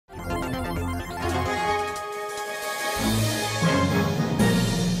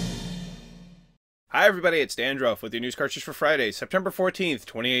Hi everybody, it's Dandruff with your news cartridge for Friday, September 14th,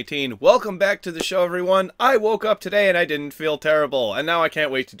 2018. Welcome back to the show, everyone. I woke up today and I didn't feel terrible, and now I can't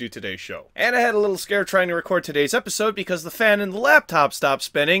wait to do today's show. And I had a little scare trying to record today's episode because the fan in the laptop stopped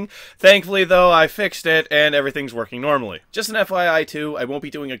spinning. Thankfully, though, I fixed it and everything's working normally. Just an FYI, too, I won't be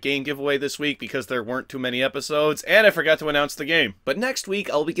doing a game giveaway this week because there weren't too many episodes, and I forgot to announce the game. But next week,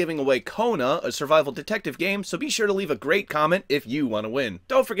 I'll be giving away Kona, a survival detective game, so be sure to leave a great comment if you want to win.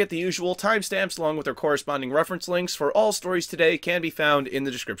 Don't forget the usual timestamps along with their corresponding reference links for all stories today can be found in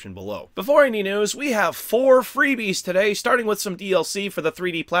the description below. Before any news, we have 4 freebies today, starting with some DLC for the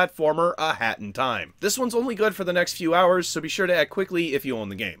 3D platformer A Hat in Time. This one's only good for the next few hours, so be sure to act quickly if you own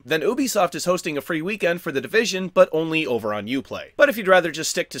the game. Then Ubisoft is hosting a free weekend for The Division, but only over on Uplay. But if you'd rather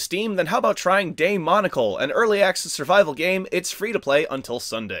just stick to Steam, then how about trying Daemonical, an early access survival game? It's free to play until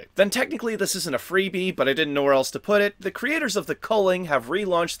Sunday. Then technically this isn't a freebie, but I didn't know where else to put it. The creators of the Culling have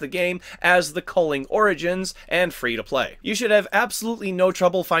relaunched the game as the Culling Origins and free to play. You should have absolutely no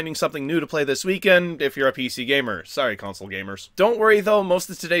trouble finding something new to play this weekend if you're a PC gamer. Sorry, console gamers. Don't worry though, most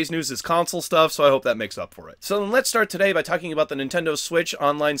of today's news is console stuff, so I hope that makes up for it. So then let's start today by talking about the Nintendo Switch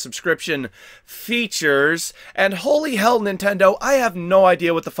online subscription features. And holy hell, Nintendo, I have no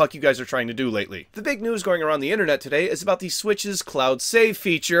idea what the fuck you guys are trying to do lately. The big news going around the internet today is about the Switch's cloud save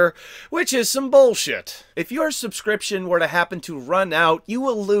feature, which is some bullshit. If your subscription were to happen to run out, you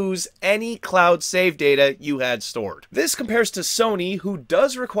will lose any cloud save data you had stored. This compares to Sony, who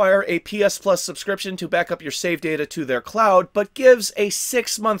does require a PS Plus subscription to back up your save data to their cloud, but gives a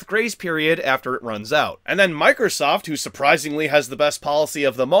 6-month grace period after it runs out. And then Microsoft, who surprisingly has the best policy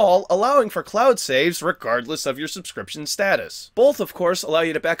of them all, allowing for cloud saves regardless of your subscription status. Both, of course, allow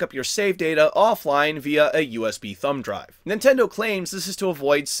you to back up your save data offline via a USB thumb drive. Nintendo claims this is to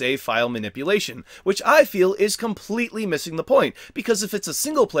avoid save file manipulation, which I feel is completely missing the point, because if it's a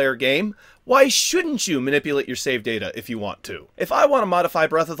single-player game, why shouldn't you manipulate your save data if you want to? If I want to modify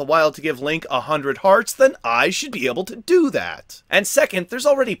Breath of the Wild to give Link 100 hearts, then I should be able to do that. And second, there's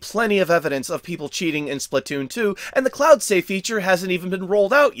already plenty of evidence of people cheating in Splatoon 2, and the cloud save feature hasn't even been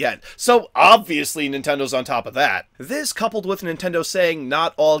rolled out yet, so obviously Nintendo's on top of that. This, coupled with Nintendo saying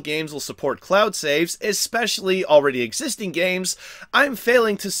not all games will support cloud saves, especially already existing games, I'm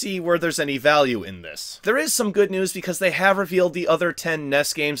failing to see where there's any value in this. There is some good news because they have revealed the other 10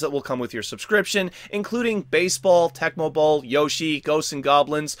 NES games that will come with your subscription, including Baseball, Tecmo Bowl, Yoshi, Ghosts and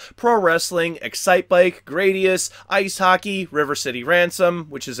Goblins, Pro Wrestling, Excitebike, Gradius, Ice Hockey, River City Ransom,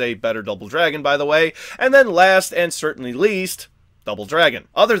 which is a better Double Dragon by the way, and then last and certainly least, Double Dragon.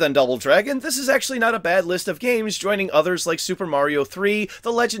 Other than Double Dragon, this is actually not a bad list of games, joining others like Super Mario 3,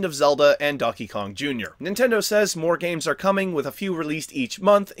 The Legend of Zelda, and Donkey Kong Jr. Nintendo says more games are coming, with a few released each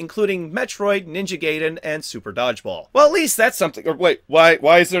month, including Metroid, Ninja Gaiden, and Super Dodgeball. Well, at least that's something. Or wait, why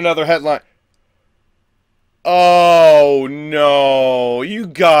is there another headline? Oh no, you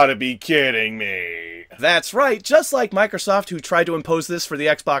gotta be kidding me. That's right, just like Microsoft, who tried to impose this for the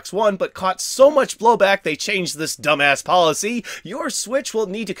Xbox One but caught so much blowback they changed this dumbass policy, your Switch will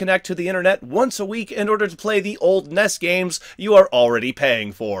need to connect to the internet once a week in order to play the old NES games you are already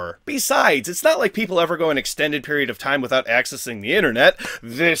paying for. Besides, it's not like people ever go an extended period of time without accessing the internet.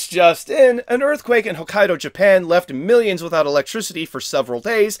 This just in, an earthquake in Hokkaido, Japan left millions without electricity for several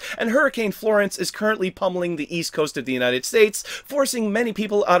days, and Hurricane Florence is currently pummeling the east coast of the United States, forcing many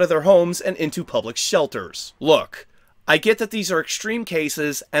people out of their homes and into public shelters. Look, I get that these are extreme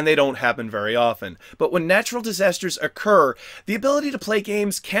cases and they don't happen very often, but when natural disasters occur, the ability to play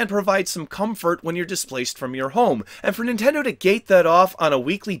games can provide some comfort when you're displaced from your home, and for Nintendo to gate that off on a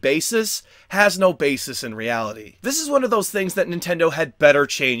weekly basis has no basis in reality. This is one of those things that Nintendo had better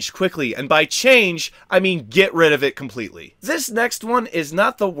change quickly, and by change, I mean get rid of it completely. This next one is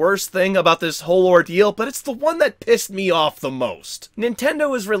not the worst thing about this whole ordeal, but it's the one that pissed me off the most.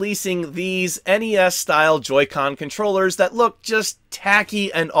 Nintendo is releasing these NES-style Joy-Con controllers that look just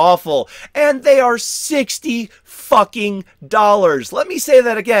tacky and awful, and they are $60 fucking dollars. Let me say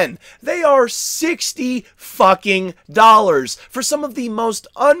that again. They are $60 fucking dollars for some of the most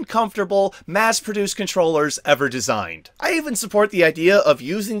uncomfortable mass-produced controllers ever designed. I even support the idea of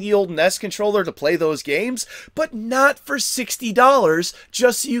using the old NES controller to play those games, but not for $60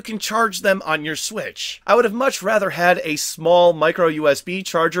 just so you can charge them on your Switch. I would have much rather had a small micro USB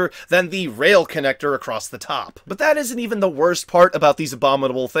charger than the rail connector across the top. But that isn't even the worst part about these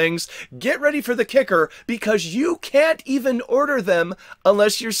abominable things. Get ready for the kicker, because you can't even order them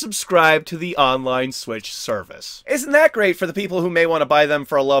unless you're subscribed to the online Switch service. Isn't that great for the people who may want to buy them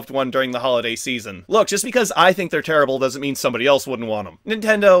for a loved one during the holiday season? Look, just because I think they're terrible doesn't mean somebody else wouldn't want them.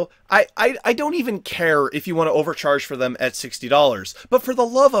 Nintendo, I don't even care if you want to overcharge for them at $60, but for the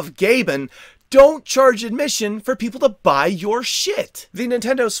love of Gaben, don't charge admission for people to buy your shit. The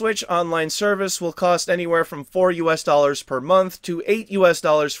Nintendo Switch online service will cost anywhere from $4 per month to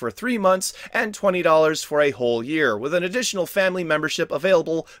 $8 for 3 months and $20 for a whole year, with an additional family membership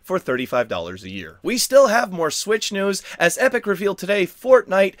available for $35 a year. We still have more Switch news, as Epic revealed today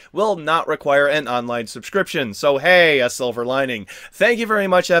Fortnite will not require an online subscription, so hey, a silver lining. Thank you very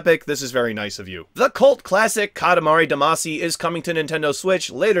much, Epic, this is very nice of you. The cult classic Katamary Damacy is coming to Nintendo Switch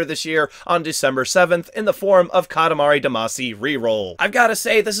later this year on December 7th in the form of Katamary Damacy Reroll. I've gotta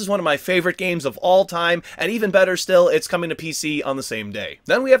say, this is one of my favorite games of all time, and even better still, it's coming to PC on the same day.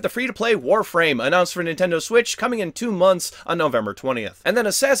 Then we have the free-to-play Warframe, announced for Nintendo Switch, coming in 2 months on November 20th. And then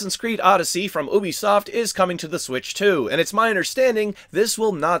Assassin's Creed Odyssey from Ubisoft is coming to the Switch too, and it's my understanding this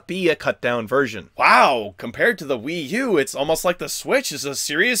will not be a cut-down version. Wow, compared to the Wii U, it's almost like the Switch is a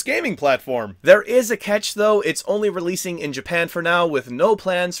serious gaming platform. There is a catch though, it's only releasing in Japan for now, with no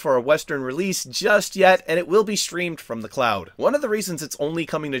plans for a Western release just yet, and it will be streamed from the cloud. One of the reasons it's only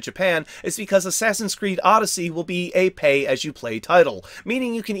coming to Japan is because Assassin's Creed Odyssey will be a pay-as-you-play title,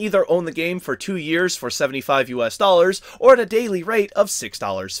 meaning you can either own the game for 2 years for $75 or at a daily rate of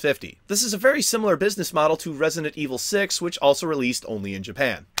 $6.50. This is a very similar business model to Resident Evil 6, which also released only in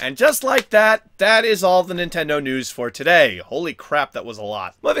Japan. And just like that, that is all the Nintendo news for today. Holy crap, that was a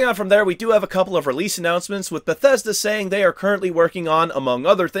lot. Moving on from there, we do have a couple of release announcements, with Bethesda saying they are currently working on, among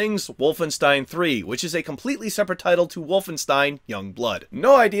other things, Wolfenstein 3, which is a completely separate title to Wolfenstein Youngblood.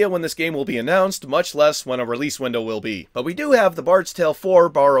 No idea when this game will be announced, much less when a release window will be. But we do have The Bard's Tale 4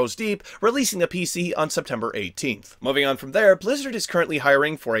 Borrows Deep releasing a PC on September 18th. Moving on from there, Blizzard is currently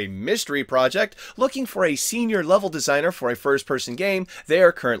hiring for a mystery project, looking for a senior level designer for a first-person game they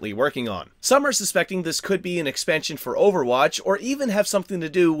are currently working on. Some are suspecting this could be an expansion for Overwatch, or even have something to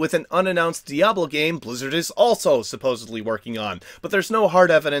do with an unannounced Diablo game Blizzard is also supposedly working on, but there's no hard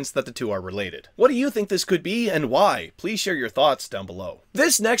evidence that the two are related. What do you think this could be, and why? Please share your thoughts down below.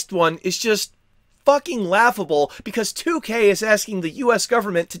 This next one is just fucking laughable because 2K is asking the US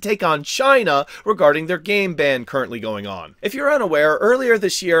government to take on China regarding their game ban currently going on. If you're unaware, earlier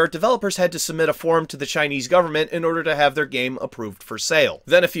this year, developers had to submit a form to the Chinese government in order to have their game approved for sale.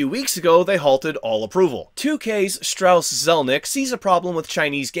 Then a few weeks ago, they halted all approval. 2K's Strauss Zelnick sees a problem with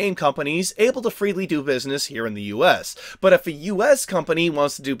Chinese game companies able to freely do business here in the US. But if a US company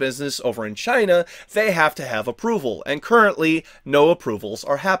wants to do business over in China, they have to have approval, and currently, no approvals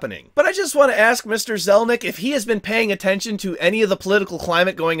are happening. But I just want to ask Mr. Zelnick if he has been paying attention to any of the political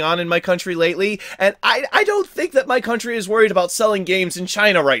climate going on in my country lately, and I don't think that my country is worried about selling games in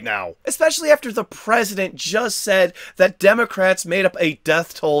China right now. Especially after the president just said that Democrats made up a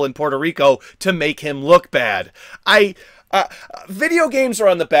death toll in Puerto Rico to make him look bad. Video games are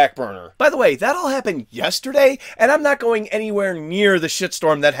on the back burner. By the way, that all happened yesterday, and I'm not going anywhere near the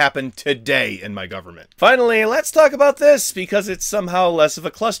shitstorm that happened today in my government. Finally, let's talk about this, because it's somehow less of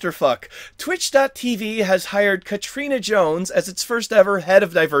a clusterfuck. Twitch.tv has hired Katrina Jones as its first ever head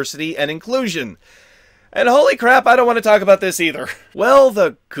of diversity and inclusion. And holy crap, I don't want to talk about this either. Well,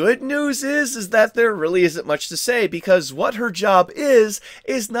 the good news is that there really isn't much to say, because what her job is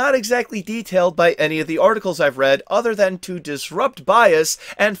not exactly detailed by any of the articles I've read, other than to disrupt bias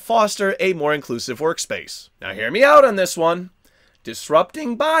and foster a more inclusive workspace. Now hear me out on this one.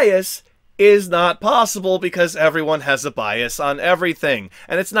 Disrupting bias is not possible because everyone has a bias on everything,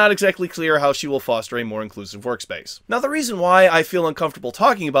 and it's not exactly clear how she will foster a more inclusive workspace. Now, the reason why I feel uncomfortable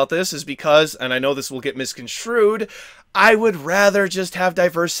talking about this is because, and I know this will get misconstrued, I would rather just have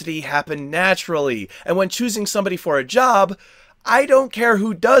diversity happen naturally, and when choosing somebody for a job, I don't care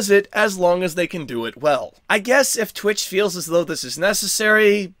who does it as long as they can do it well. I guess if Twitch feels as though this is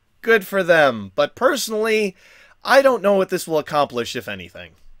necessary, good for them, but personally, I don't know what this will accomplish, if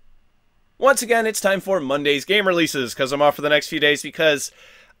anything. Once again, it's time for Monday's game releases, because I'm off for the next few days, because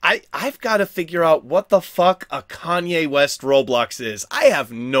I've got to figure out what the fuck a Kanye West Roblox is. I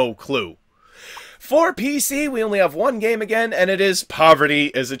have no clue. For PC, we only have one game again, and it is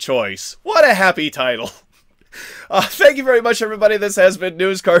Poverty is a Choice. What a happy title. Thank you very much, everybody. This has been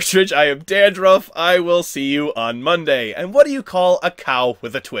News Cartridge. I am Dandruff. I will see you on Monday. And what do you call a cow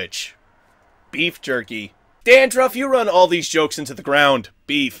with a twitch? Beef jerky. Dandruff, you run all these jokes into the ground.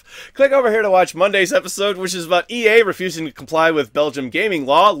 Beef. Click over here to watch Monday's episode, which is about EA refusing to comply with Belgium gaming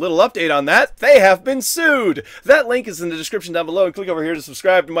law. Little update on that. They have been sued. That link is in the description down below, and click over here to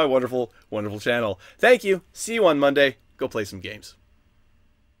subscribe to my wonderful, wonderful channel. Thank you. See you on Monday. Go play some games.